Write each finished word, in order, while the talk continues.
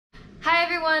Hi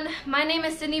everyone, my name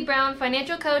is Sydney Brown,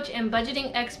 financial coach and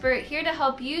budgeting expert, here to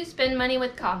help you spend money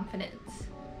with confidence.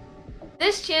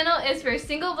 This channel is for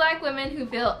single black women who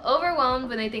feel overwhelmed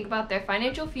when they think about their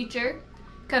financial future,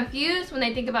 confused when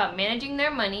they think about managing their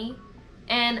money,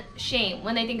 and shame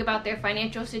when they think about their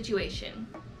financial situation.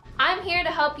 I'm here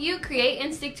to help you create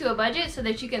and stick to a budget so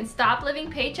that you can stop living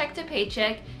paycheck to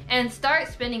paycheck and start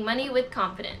spending money with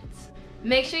confidence.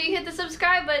 Make sure you hit the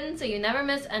subscribe button so you never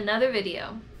miss another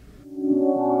video.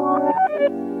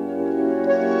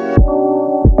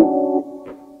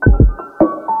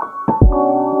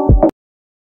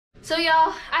 So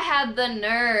y'all, I had the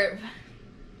nerve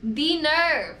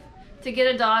to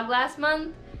get a dog last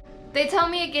month. They tell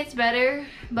me it gets better,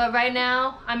 but right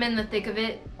now I'm in the thick of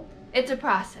it. It's a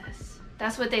process.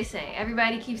 That's what they say.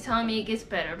 Everybody keeps telling me it gets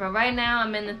better, but right now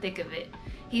I'm in the thick of it.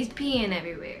 He's peeing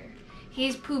everywhere.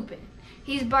 He's pooping.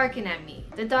 He's barking at me.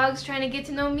 The dog's trying to get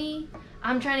to know me.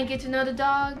 I'm trying to get to know the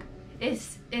dog.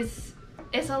 It's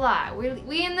a lot.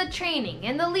 We in the training,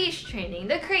 in the leash training,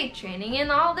 the crate training,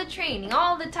 and all the training,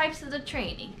 all the types of the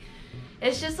training.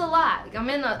 It's just a lot. I'm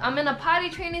in a potty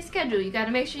training schedule. You got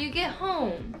to make sure you get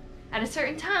home at a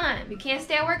certain time. You can't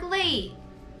stay at work late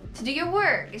to do your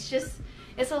work. It's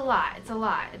a lot. It's a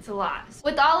lot.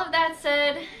 With all of that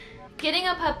said, getting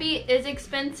a puppy is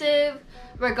expensive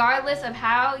regardless of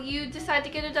how you decide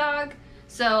to get a dog.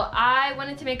 So I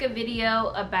wanted to make a video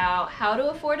about how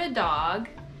to afford a dog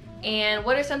and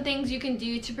what are some things you can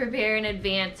do to prepare in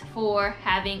advance for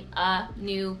having a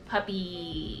new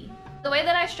puppy. The way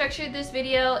that I structured this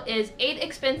video is 8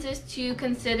 expenses to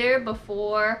consider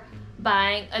before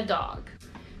buying a dog.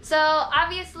 So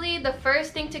obviously the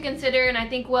first thing to consider, and I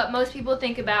think what most people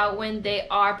think about when they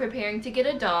are preparing to get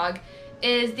a dog,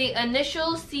 is the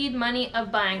initial seed money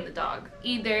of buying the dog.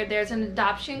 Either there's an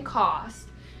adoption cost,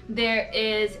 there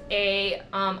is a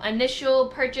initial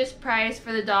purchase price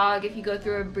for the dog if you go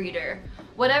through a breeder.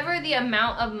 Whatever the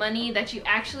amount of money that you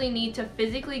actually need to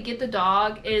physically get the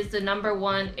dog is the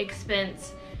 #1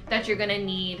 expense that you're gonna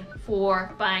need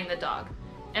for buying the dog.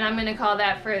 And I'm gonna call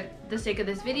that, for the sake of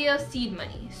this video, seed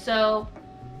money. So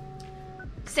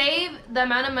save the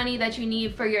amount of money that you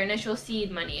need for your initial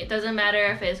seed money. It doesn't matter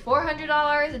if it's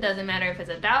 $400, it doesn't matter if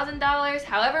it's $1,000,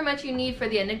 however much you need for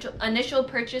the initial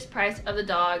purchase price of the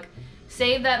dog,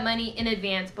 save that money in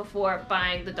advance before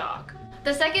buying the dog.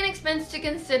 The second expense to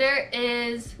consider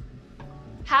is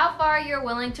how far you're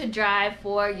willing to drive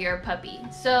for your puppy.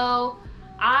 So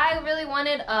I really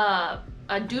wanted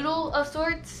a doodle of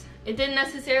sorts. It didn't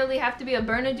necessarily have to be a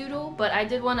Bernedoodle, but I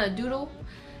did want a doodle.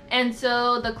 And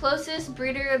so the closest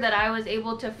breeder that I was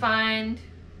able to find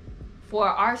for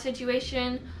our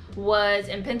situation was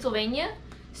in Pennsylvania.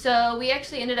 So we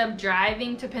actually ended up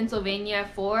driving to Pennsylvania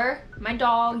for my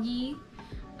doggy.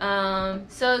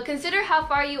 So consider how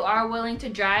far you are willing to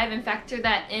drive and factor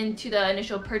that into the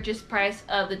initial purchase price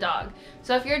of the dog.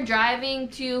 So if you're driving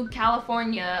to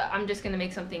California, I'm just gonna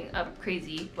make something up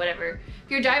crazy, whatever. If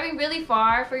you're driving really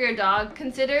far for your dog,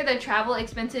 consider the travel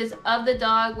expenses of the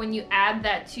dog when you add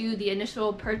that to the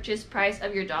initial purchase price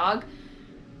of your dog.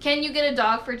 Can you get a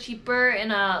dog for cheaper in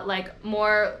a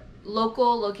more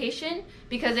local location?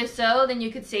 Because if so, then you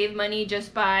could save money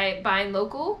just by buying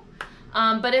local.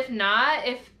 But if not,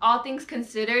 if all things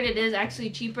considered, it is actually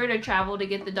cheaper to travel to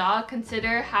get the dog,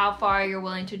 consider how far you're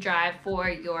willing to drive for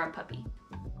your puppy.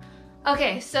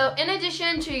 Okay, so in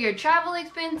addition to your travel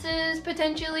expenses,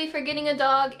 potentially for getting a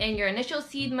dog, and your initial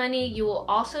seed money, you will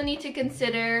also need to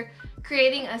consider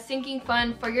creating a sinking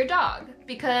fund for your dog.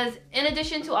 Because in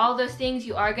addition to all those things,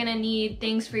 you are gonna need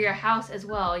things for your house as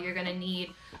well. You're gonna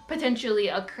need potentially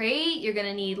a crate, you're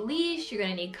gonna need leash, you're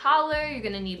gonna need collar, you're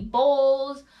gonna need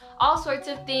bowls, all sorts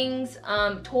of things,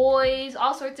 toys,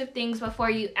 all sorts of things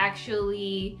before you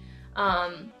actually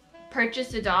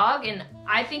purchase a dog. And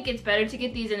I think it's better to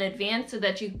get these in advance so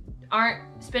that you aren't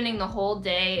spending the whole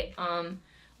day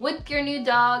with your new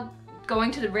dog going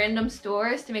to the random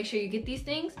stores to make sure you get these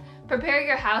things. Prepare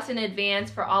your house in advance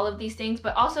for all of these things,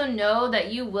 but also know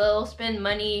that you will spend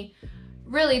money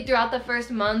really throughout the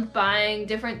first month buying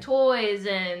different toys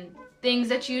and things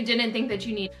that you didn't think that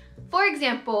you need. For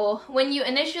example, when you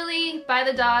initially buy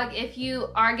the dog, if you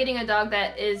are getting a dog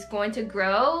that is going to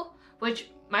grow, which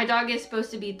my dog is supposed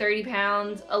to be 30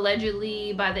 pounds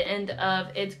allegedly by the end of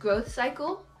its growth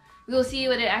cycle. We will see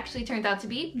what it actually turns out to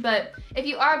be. But if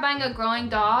you are buying a growing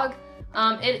dog,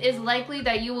 it is likely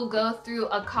that you will go through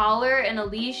a collar and a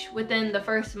leash within the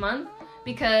first month,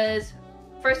 because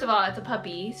first of all, it's a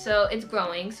puppy, so it's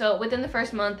growing. So within the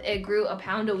first month, it grew a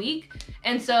pound a week.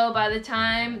 And so by the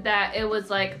time that it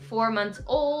was 4 months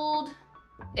old,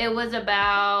 it was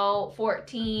about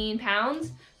 14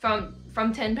 pounds.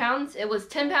 from 10 pounds. It was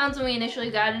 10 pounds when we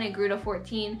initially got it, and it grew to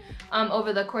 14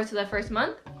 over the course of the first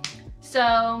month.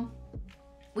 So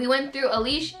we went through a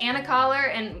leash and a collar,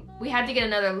 and we had to get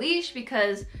another leash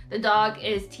because the dog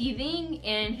is teething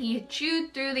and he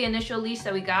chewed through the initial leash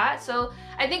that we got. So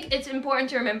I think it's important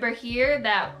to remember here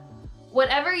that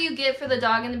whatever you get for the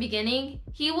dog in the beginning,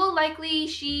 he will likely,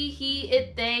 she, he,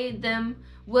 it, they, them,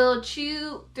 will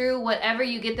chew through whatever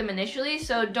you get them initially.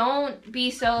 So don't be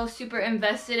so super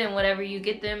invested in whatever you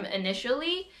get them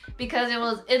initially, because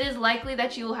it is likely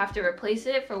that you will have to replace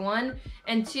it, for one,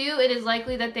 and two, it is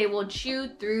likely that they will chew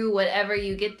through whatever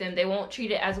you get them. They won't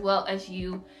treat it as well as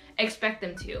you expect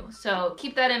them to. So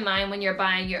keep that in mind when you're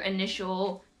buying your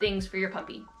initial things for your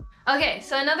puppy. Okay,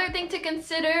 so another thing to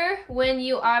consider when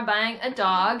you are buying a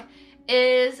dog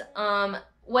is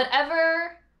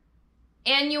whatever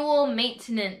annual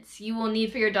maintenance you will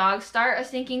need for your dog. Start a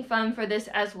sinking fund for this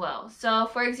as well. So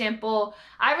for example,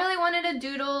 I really wanted a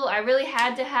doodle. I really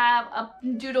had to have a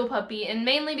doodle puppy, and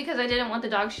mainly because I didn't want the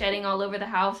dog shedding all over the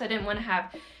house. I didn't want to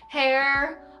have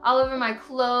hair all over my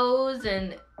clothes,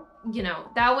 and you know,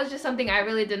 that was just something I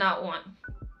really did not want.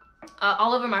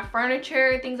 All over my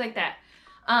furniture, things like that.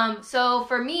 So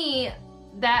for me,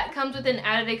 that comes with an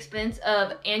added expense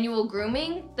of annual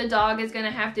grooming. The dog is going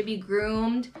to have to be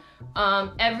groomed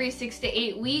every 6 to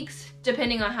 8 weeks,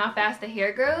 depending on how fast the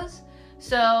hair grows.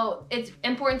 So it's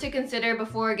important to consider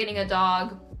before getting a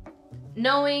dog,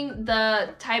 knowing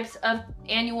the types of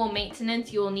annual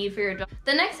maintenance you will need for your dog.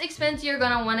 The next expense you're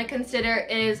going to want to consider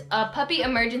is a puppy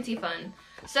emergency fund.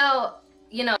 So,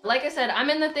 you know, like I said, I'm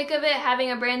in the thick of it,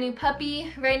 having a brand new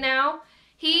puppy right now.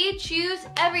 He chews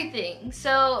everything.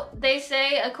 So they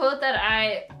say, a quote that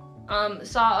I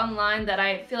saw online that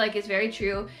I feel like is very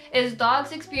true, is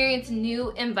dogs experience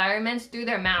new environments through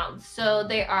their mouths. So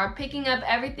they are picking up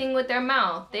everything with their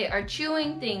mouth. They are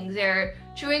chewing things. They're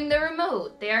chewing the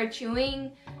remote. They are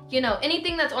chewing, you know,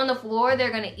 anything that's on the floor,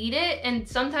 they're gonna eat it. And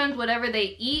sometimes whatever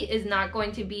they eat is not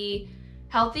going to be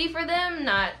healthy for them,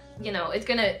 not, you know, it's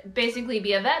gonna basically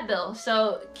be a vet bill.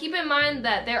 So keep in mind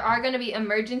that there are gonna be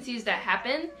emergencies that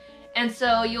happen, and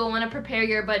so you'll wanna prepare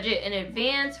your budget in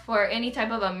advance for any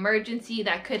type of emergency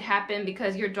that could happen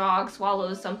because your dog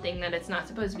swallows something that it's not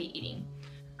supposed to be eating.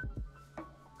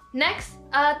 Next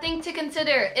thing to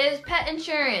consider is pet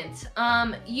insurance.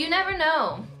 You never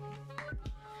know.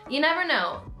 You never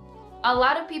know. A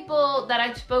lot of people that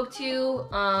I spoke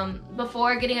to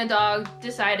before getting a dog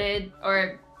decided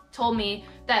or told me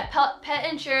that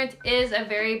pet insurance is a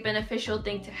very beneficial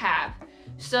thing to have.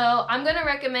 So I'm gonna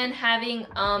recommend having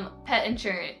pet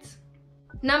insurance.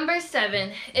 Number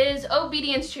 7 is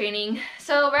obedience training.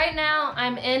 So right now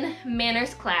I'm in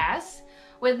manners class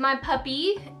with my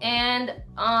puppy, and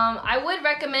I would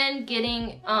recommend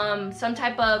getting some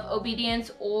type of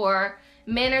obedience or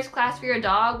manners class for your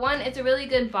dog. One, it's a really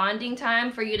good bonding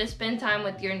time for you to spend time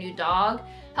with your new dog,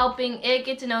 helping it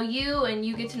get to know you and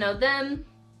you get to know them.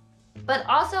 But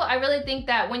also, I really think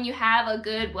that when you have a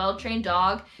good, well-trained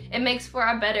dog, it makes for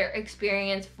a better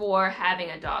experience for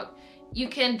having a dog. You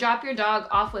can drop your dog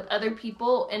off with other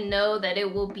people and know that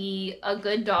it will be a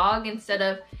good dog instead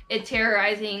of it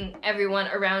terrorizing everyone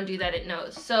around you that it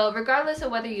knows. So regardless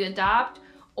of whether you adopt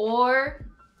or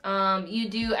you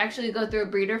do actually go through a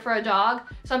breeder for a dog,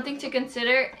 something to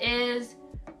consider is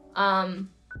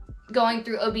going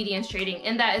through obedience training,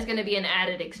 and that is going to be an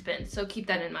added expense, so keep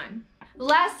that in mind.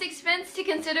 Last expense to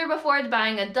consider before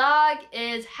buying a dog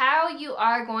is how you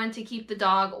are going to keep the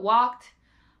dog walked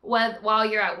while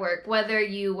you're at work. Whether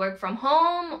you work from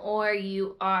home or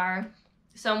you are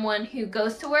someone who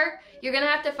goes to work, you're going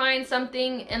to have to find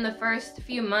something in the first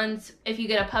few months, if you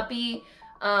get a puppy,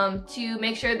 to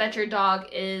make sure that your dog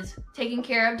is taken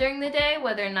care of during the day,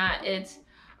 whether or not it's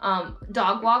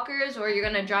dog walkers or you're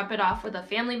going to drop it off with a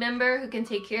family member who can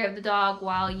take care of the dog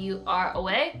while you are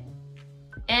away.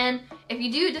 And if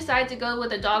you do decide to go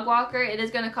with a dog walker, it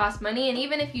is going to cost money. And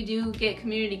even if you do get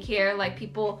community care, like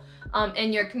people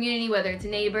in your community, whether it's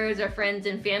neighbors or friends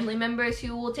and family members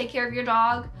who will take care of your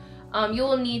dog, you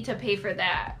will need to pay for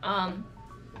that.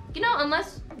 You know,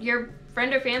 unless your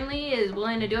friend or family is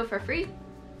willing to do it for free.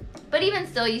 But even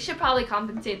still, you should probably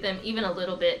compensate them even a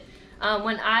little bit.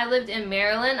 When I lived in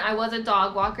Maryland, I was a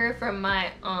dog walker for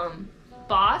my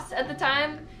boss at the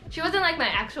time. She wasn't like my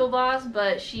actual boss,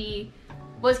 but she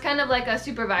was kind of like a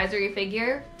supervisory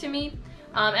figure to me.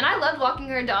 And I loved walking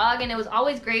her dog, and it was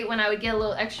always great when I would get a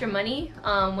little extra money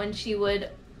when she would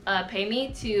pay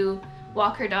me to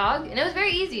walk her dog. And it was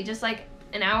very easy, just like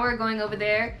an hour going over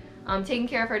there, taking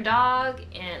care of her dog,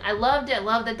 and I loved it. I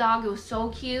loved the dog. It was so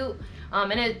cute.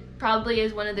 And it probably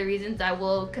is one of the reasons I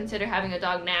will consider having a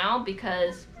dog now,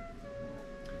 because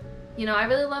you know, I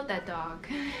really love that dog.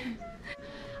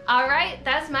 Alright,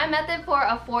 that's my method for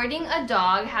affording a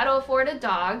dog, how to afford a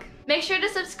dog. Make sure to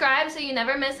subscribe so you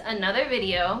never miss another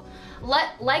video.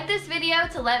 Like this video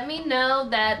to let me know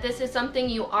that this is something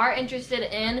you are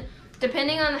interested in.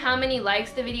 Depending on how many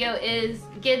likes the video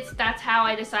gets, that's how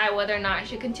I decide whether or not I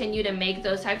should continue to make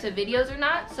those types of videos or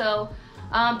not. So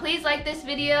please like this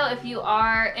video if you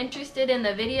are interested in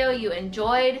the video, you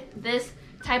enjoyed this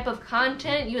type of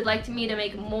content, you would like me to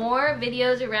make more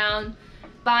videos around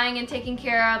buying and taking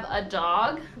care of a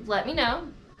dog, let me know.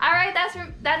 Alright,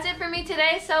 that's it for me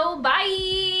today, so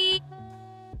bye!